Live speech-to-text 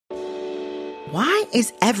Why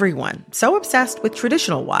is everyone so obsessed with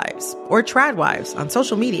traditional wives or trad wives on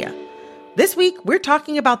social media? This week, we're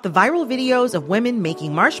talking about the viral videos of women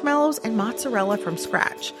making marshmallows and mozzarella from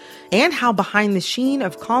scratch, and how behind the sheen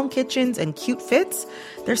of calm kitchens and cute fits,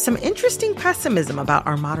 there's some interesting pessimism about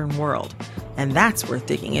our modern world. And that's worth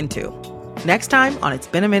digging into. Next time on It's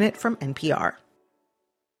Been a Minute from NPR.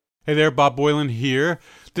 Hey there, Bob Boylan here.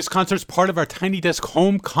 This concert's part of our Tiny Desk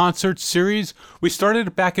Home Concert series. We started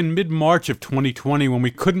it back in mid-March of 2020 when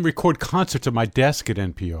we couldn't record concerts at my desk at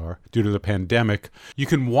NPR due to the pandemic. You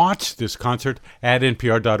can watch this concert at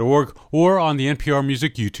npr.org or on the NPR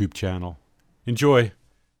Music YouTube channel. Enjoy.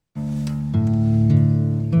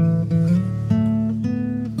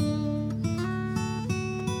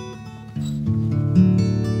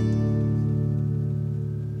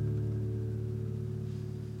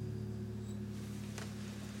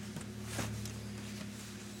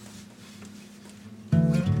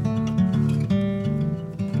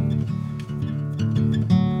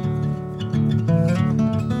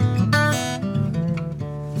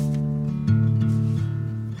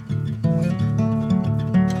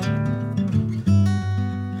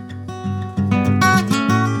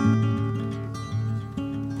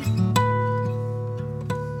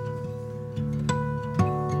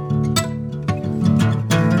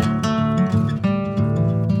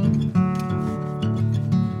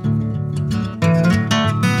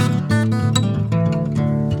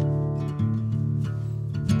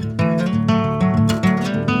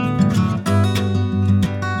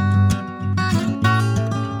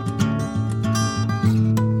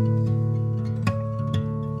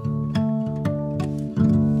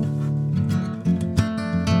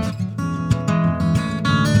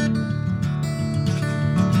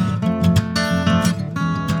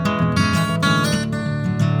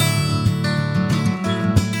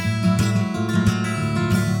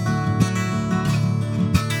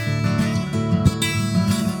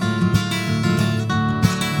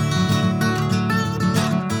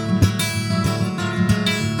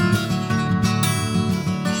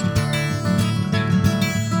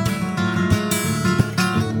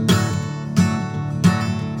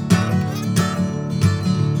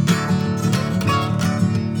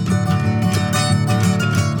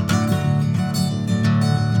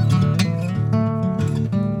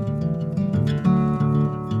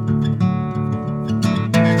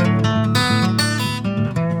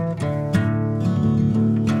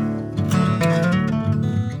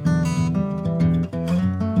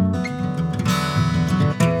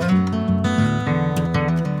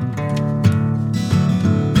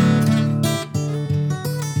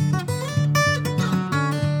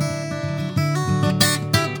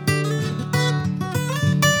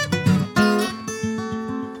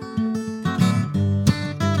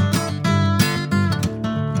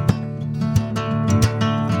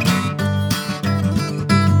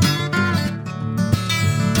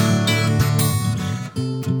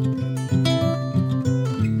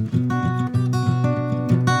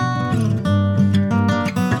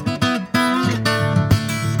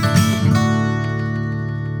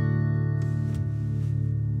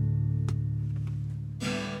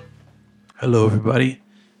 Hello, everybody.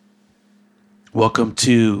 Welcome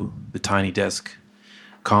to the Tiny Desk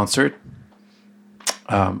concert.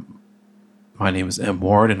 My name is M.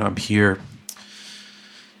 Ward, and I'm here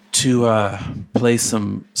to play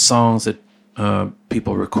some songs that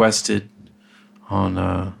people requested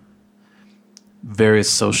on various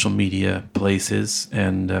social media places.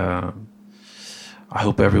 And I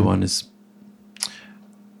hope everyone is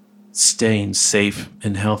staying safe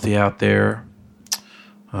and healthy out there.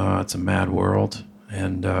 It's a mad world,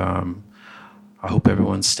 and I hope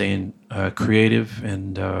everyone's staying creative.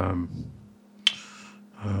 And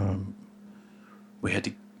we had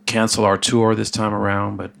to cancel our tour this time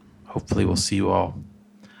around, but hopefully we'll see you all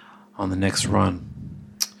on the next run.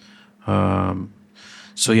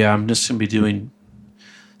 So yeah, I'm just going to be doing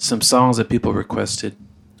some songs that people requested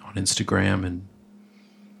on Instagram and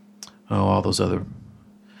all those other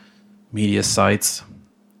media sites.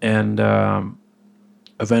 And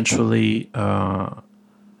eventually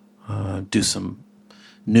do some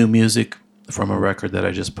new music from a record that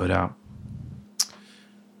I just put out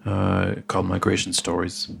called Migration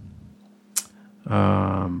Stories.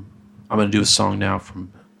 I'm going to do a song now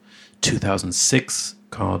from 2006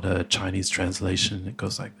 called Chinese Translation. It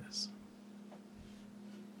goes like this.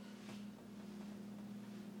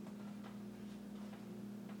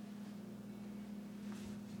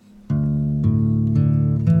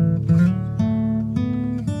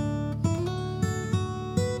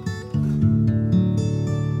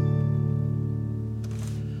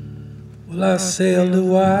 Well, I sailed a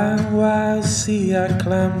wild sea. I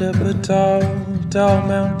climbed up a tall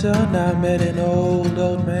mountain. I met an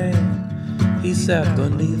old man. He sat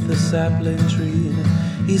beneath a sapling tree.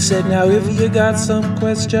 He said, now if you got some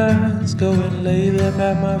questions, go and lay them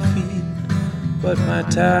at my feet. But my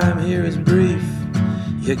time here is brief.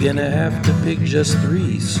 You're gonna have to pick just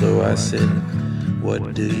 3. So I said,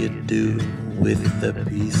 what do you do with the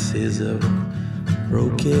pieces of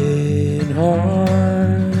broken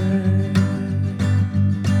heart?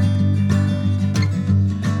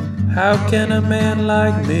 How can a man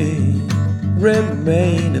like me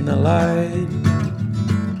remain in the light?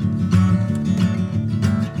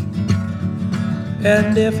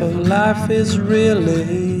 And if a life is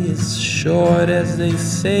really as short as they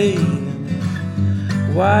say,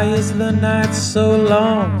 why is the night so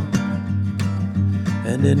long?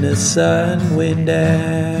 And then the sun went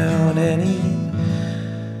down and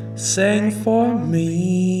he sang for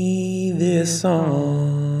me this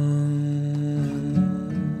song.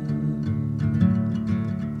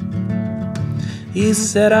 He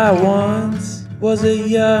said, I once was a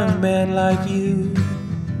young man like you.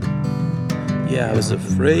 Yeah, I was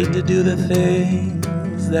afraid to do the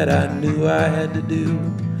things that I knew I had to do.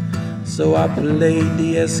 So I played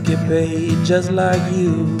the escapade just like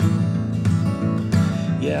you.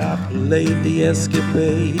 Yeah, I played the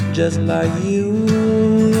escapade just like you.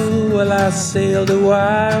 Well, I sailed a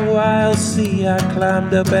wild sea. I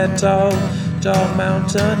climbed up that tall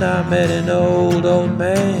mountain. I met an old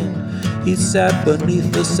man. He sat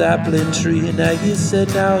beneath the sapling tree. And now he said,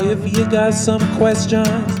 now if you got some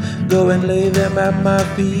questions, go and lay them at my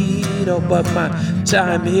feet. Oh, but my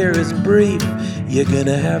time here is brief. You're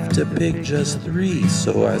gonna have to pick just 3.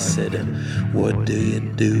 So I said, what do you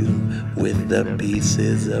do with the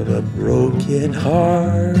pieces of a broken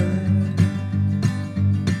heart?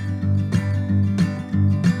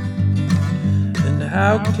 And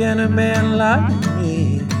how can a man like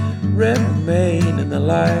me remain in the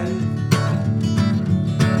light?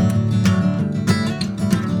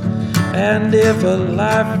 And if a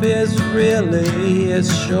life is really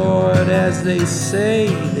as short as they say,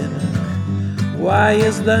 then why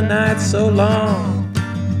is the night so long?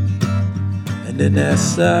 And then the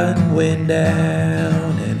sun went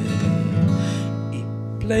down and he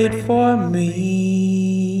played for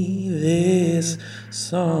me this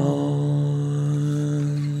song.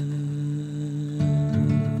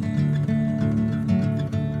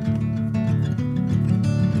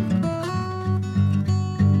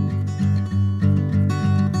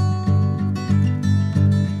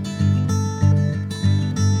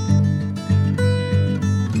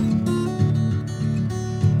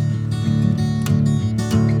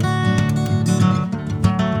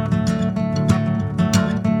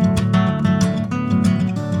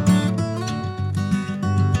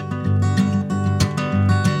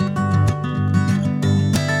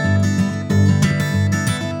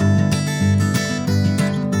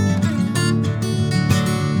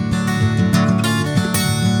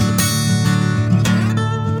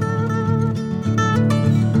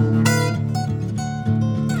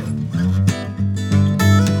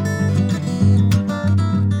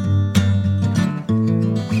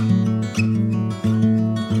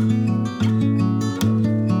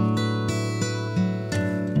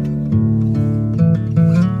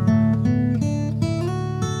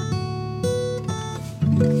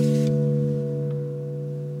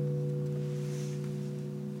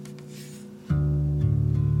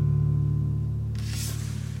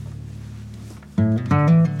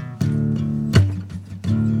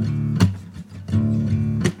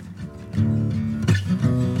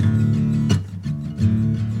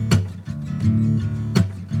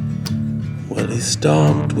 Well, he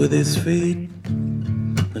stomped with his feet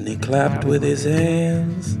and he clapped with his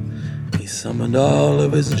hands. He summoned all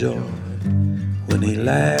of his joy when he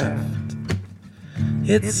laughed.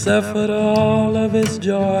 It suffered all of his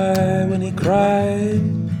joy when he cried.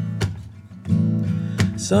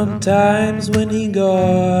 Sometimes when he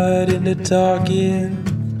got into talking,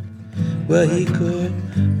 well, he could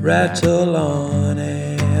rattle on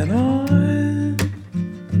and on.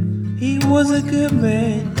 He was a good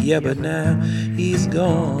man, yeah, but now he's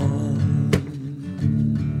gone.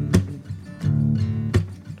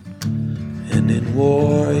 And in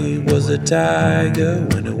war he was a tiger.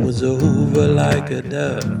 When it was over, like a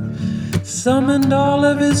dove, summoned all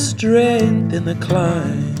of his strength in the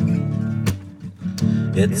climb.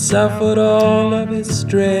 It suffered all of his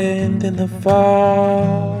strength in the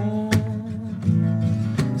fall.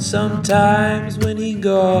 Sometimes when he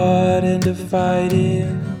got into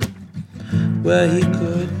fighting, well, he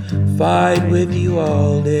could fight with you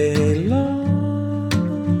all day long.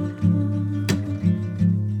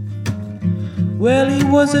 Well, he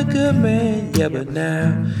was a good man, yeah, but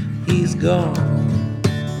now he's gone.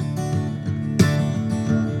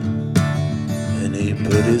 And he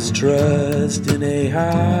put his trust in a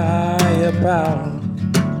higher power.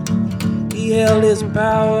 He held his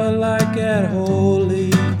power like a holy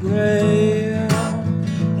grail,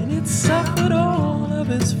 and it suffered all of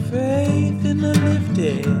his faith in the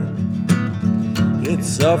lifted. It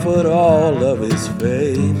suffered all of his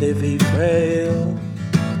faith if he failed.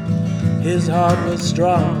 His heart was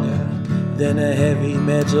stronger than a heavy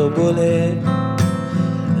metal bullet,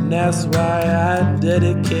 and that's why I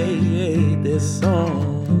dedicate this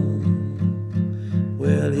song.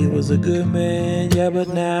 Well, he was a good man, yeah, but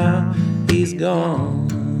now he's gone.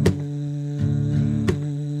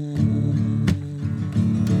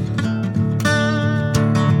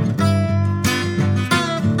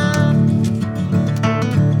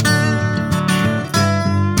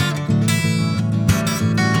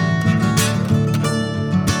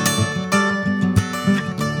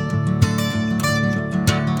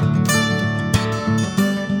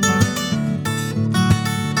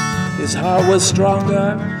 His heart was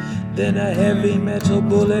stronger than a heavy metal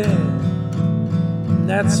bullet. And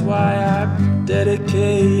that's why I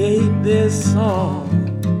dedicate this song.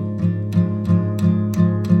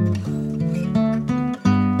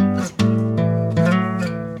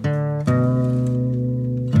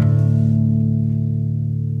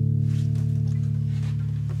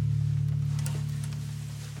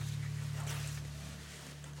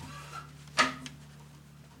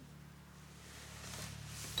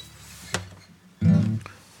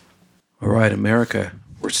 All right, America,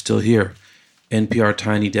 we're still here. NPR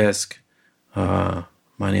Tiny Desk. My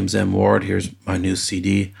name's M. Ward. Here's my new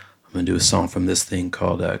CD. I'm going to do a song from this thing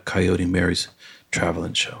called Coyote Mary's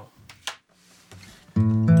Traveling Show.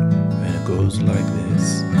 And it goes like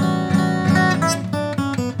this.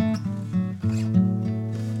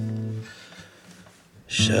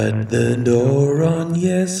 Shut the door on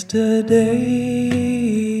yesterday.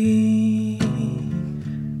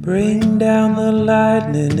 Bring down the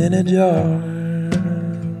lightning in a jar.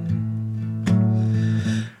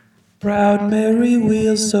 Proud Mary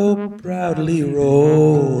wheels so proudly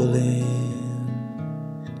rolling,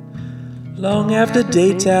 long after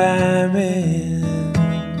daytime ends.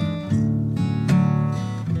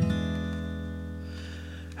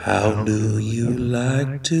 How do you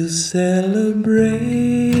like to celebrate?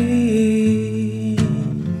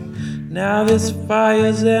 Now this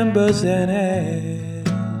fire's embers and ash.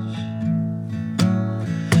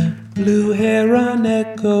 Blue heron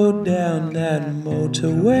echoed down that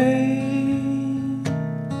motorway.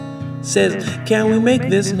 Says, can we make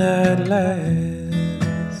this night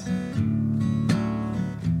last?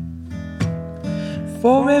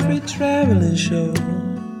 For every traveling show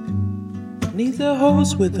needs a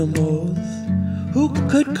host with a most who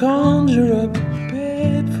could conjure up a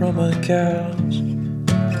bed from a couch.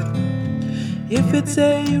 If it's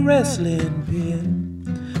a wrestling pin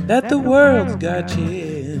that the world's got you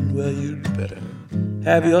in, well, you'd better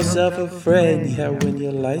have yourself a friend, yeah, when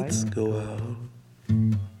your lights go out.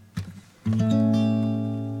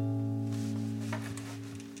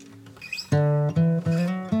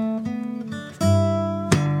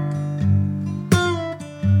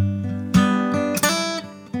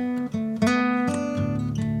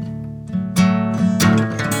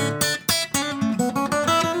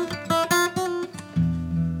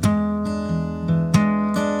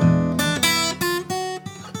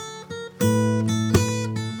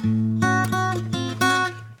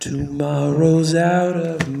 Tomorrow's out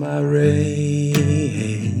of my range.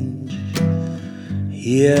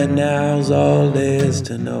 Here now's all there's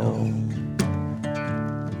to know.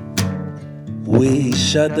 We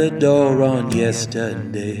shut the door on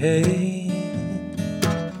yesterday.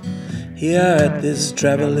 Here at this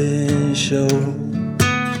traveling show.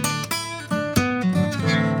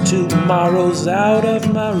 Tomorrow's out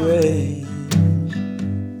of my range.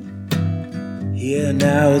 Here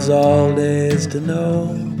now's all there's to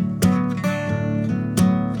know.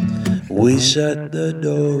 We shut the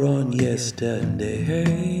door on yesterday.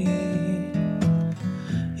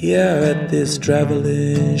 Here at this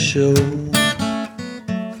traveling show.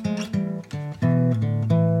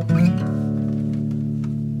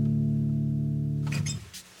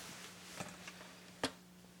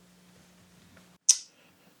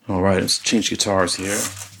 All right, let's change guitars here.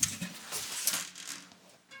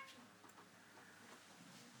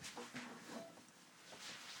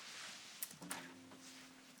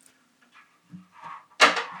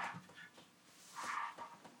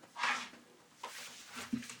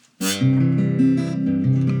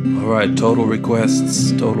 All right, total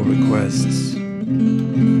requests.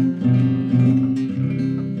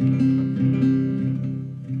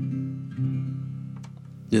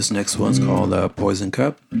 This next one's called Poison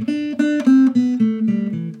Cup.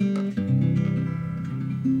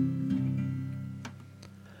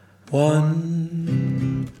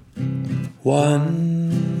 One,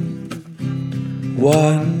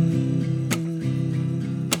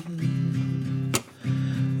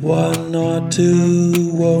 one or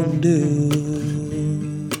two won't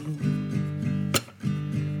do,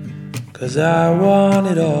 'cause I want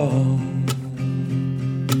it all.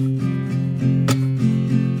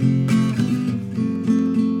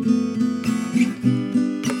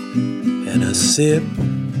 And a sip,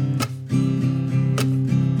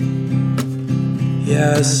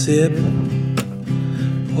 yeah, a sip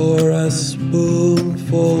or a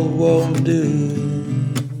spoonful won't do.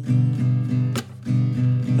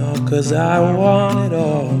 No, 'cause I want it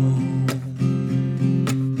all.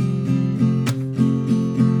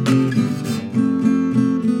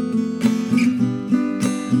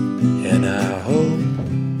 And I hope,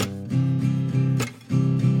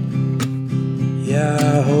 yeah,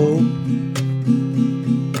 I hope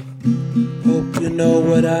you know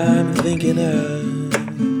what I'm thinking of.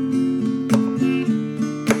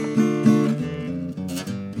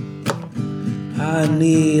 I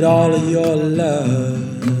need all of your love.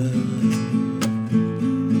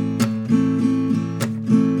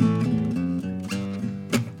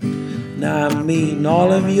 And I mean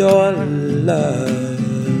all of your love.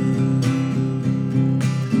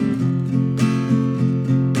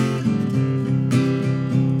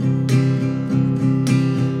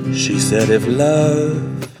 She said if love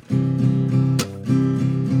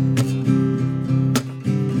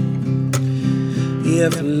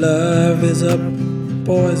is a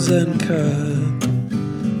poison cup,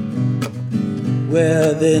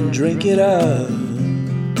 well then drink it up.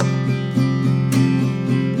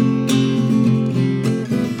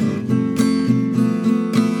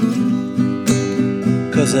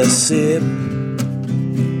 'Cause a sip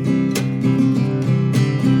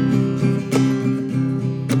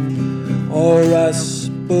or a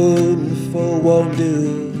spoonful won't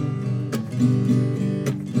do.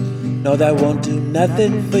 No, that won't do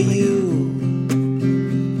nothing for you.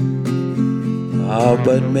 Oh,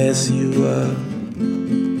 but mess you up.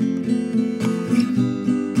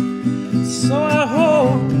 So I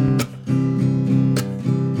hope,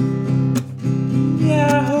 yeah,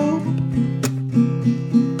 I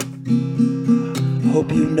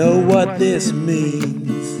hope you know what this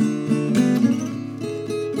means.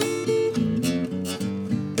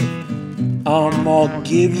 I'm gonna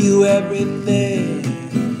give you everything.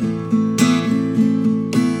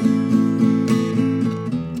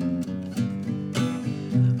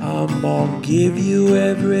 I'm gonna give you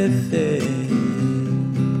everything.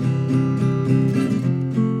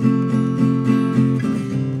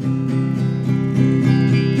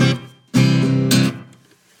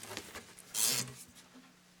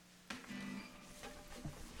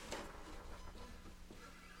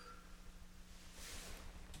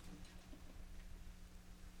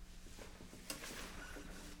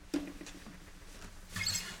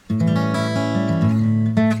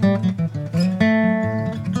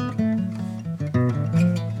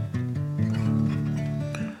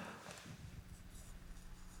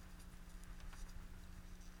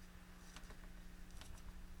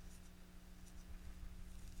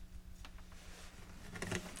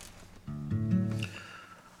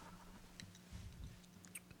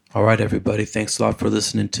 All right, everybody. Thanks a lot for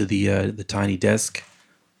listening to the Tiny Desk.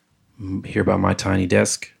 Here by my tiny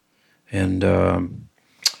desk, and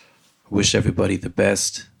wish everybody the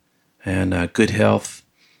best and good health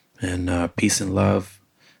and peace and love.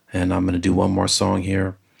 And I'm going to do one more song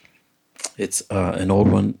here. It's an old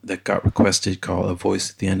one that got requested called "A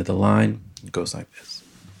Voice at the End of the Line." It goes like this.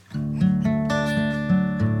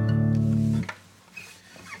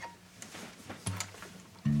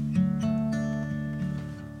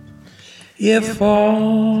 If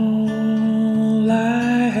all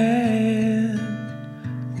I had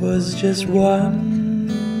was just one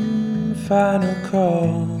final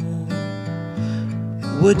call,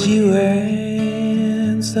 would you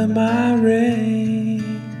answer my ring?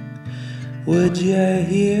 Would you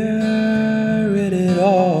hear it at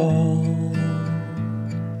all?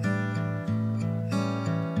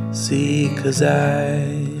 See, 'cause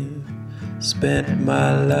I've spent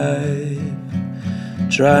my life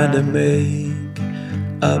trying to make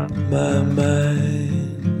up my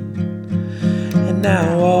mind, and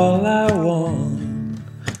now all I want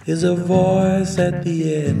is a voice at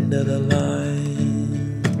the end of the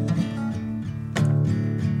line.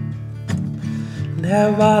 And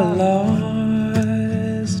have I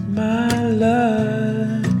lost my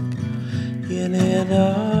luck in an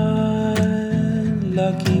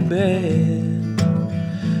unlucky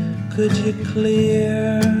could you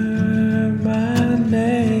clear my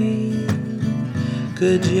name?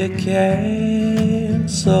 Could you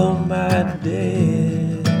cancel my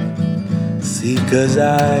debt? See, 'cause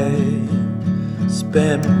I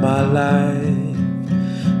spent my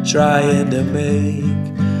life trying to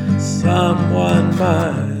make someone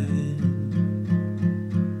mine,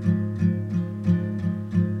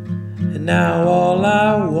 and now all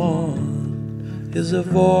I want is a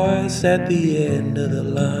voice at the end of the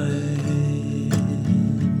line.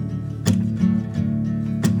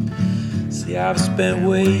 See, I've spent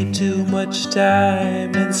way too much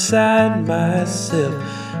time inside myself.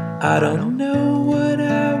 I don't know what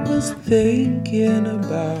I was thinking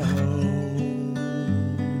about.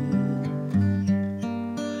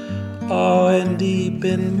 Oh, and deep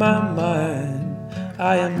in my mind,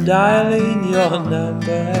 I am dialing your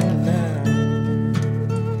number now.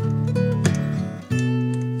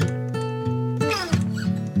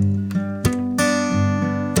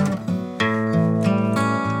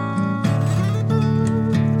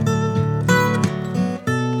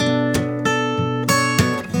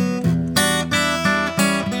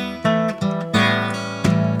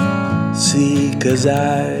 See, 'cause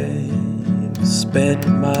I spent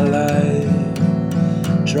my life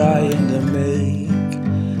trying to make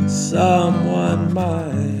someone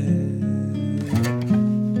mine,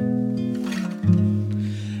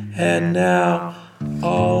 and now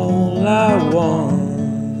all I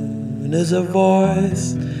want is a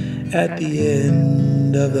voice at the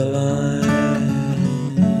end of the line.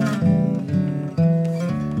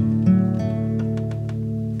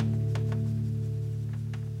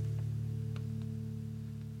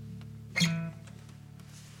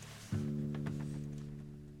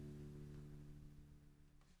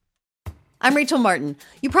 I'm Rachel Martin.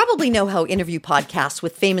 You probably know how interview podcasts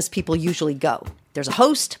with famous people usually go. There's a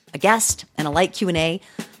host, a guest, and a light Q&A.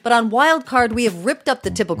 But on Wildcard, we have ripped up the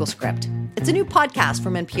typical script. It's a new podcast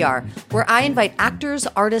from NPR where I invite actors,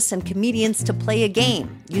 artists, and comedians to play a game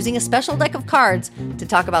using a special deck of cards to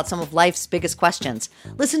talk about some of life's biggest questions.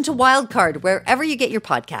 Listen to Wildcard wherever you get your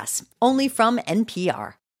podcasts, only from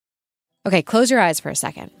NPR. Okay, close your eyes for a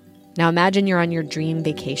second. Now imagine you're on your dream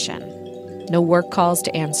vacation. No work calls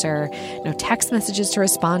to answer, no text messages to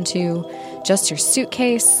respond to, just your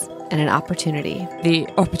suitcase and an opportunity. The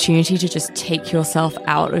opportunity to just take yourself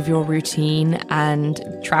out of your routine and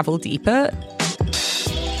travel deeper.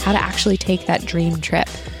 How to actually take that dream trip.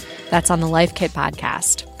 That's on the Life Kit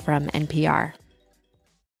podcast from NPR.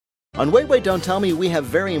 On Wait, Wait, Don't Tell Me, we have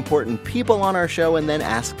very important people on our show and then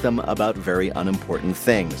ask them about very unimportant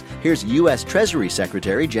things. Here's U.S. Treasury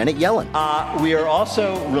Secretary Janet Yellen. We are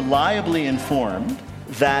also reliably informed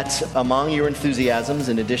that among your enthusiasms,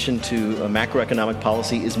 in addition to macroeconomic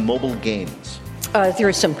policy, is mobile games. There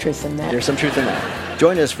is some truth in that. There's some truth in that.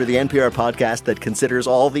 Join us for the NPR podcast that considers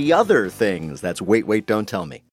all the other things. That's Wait, Wait, Don't Tell Me.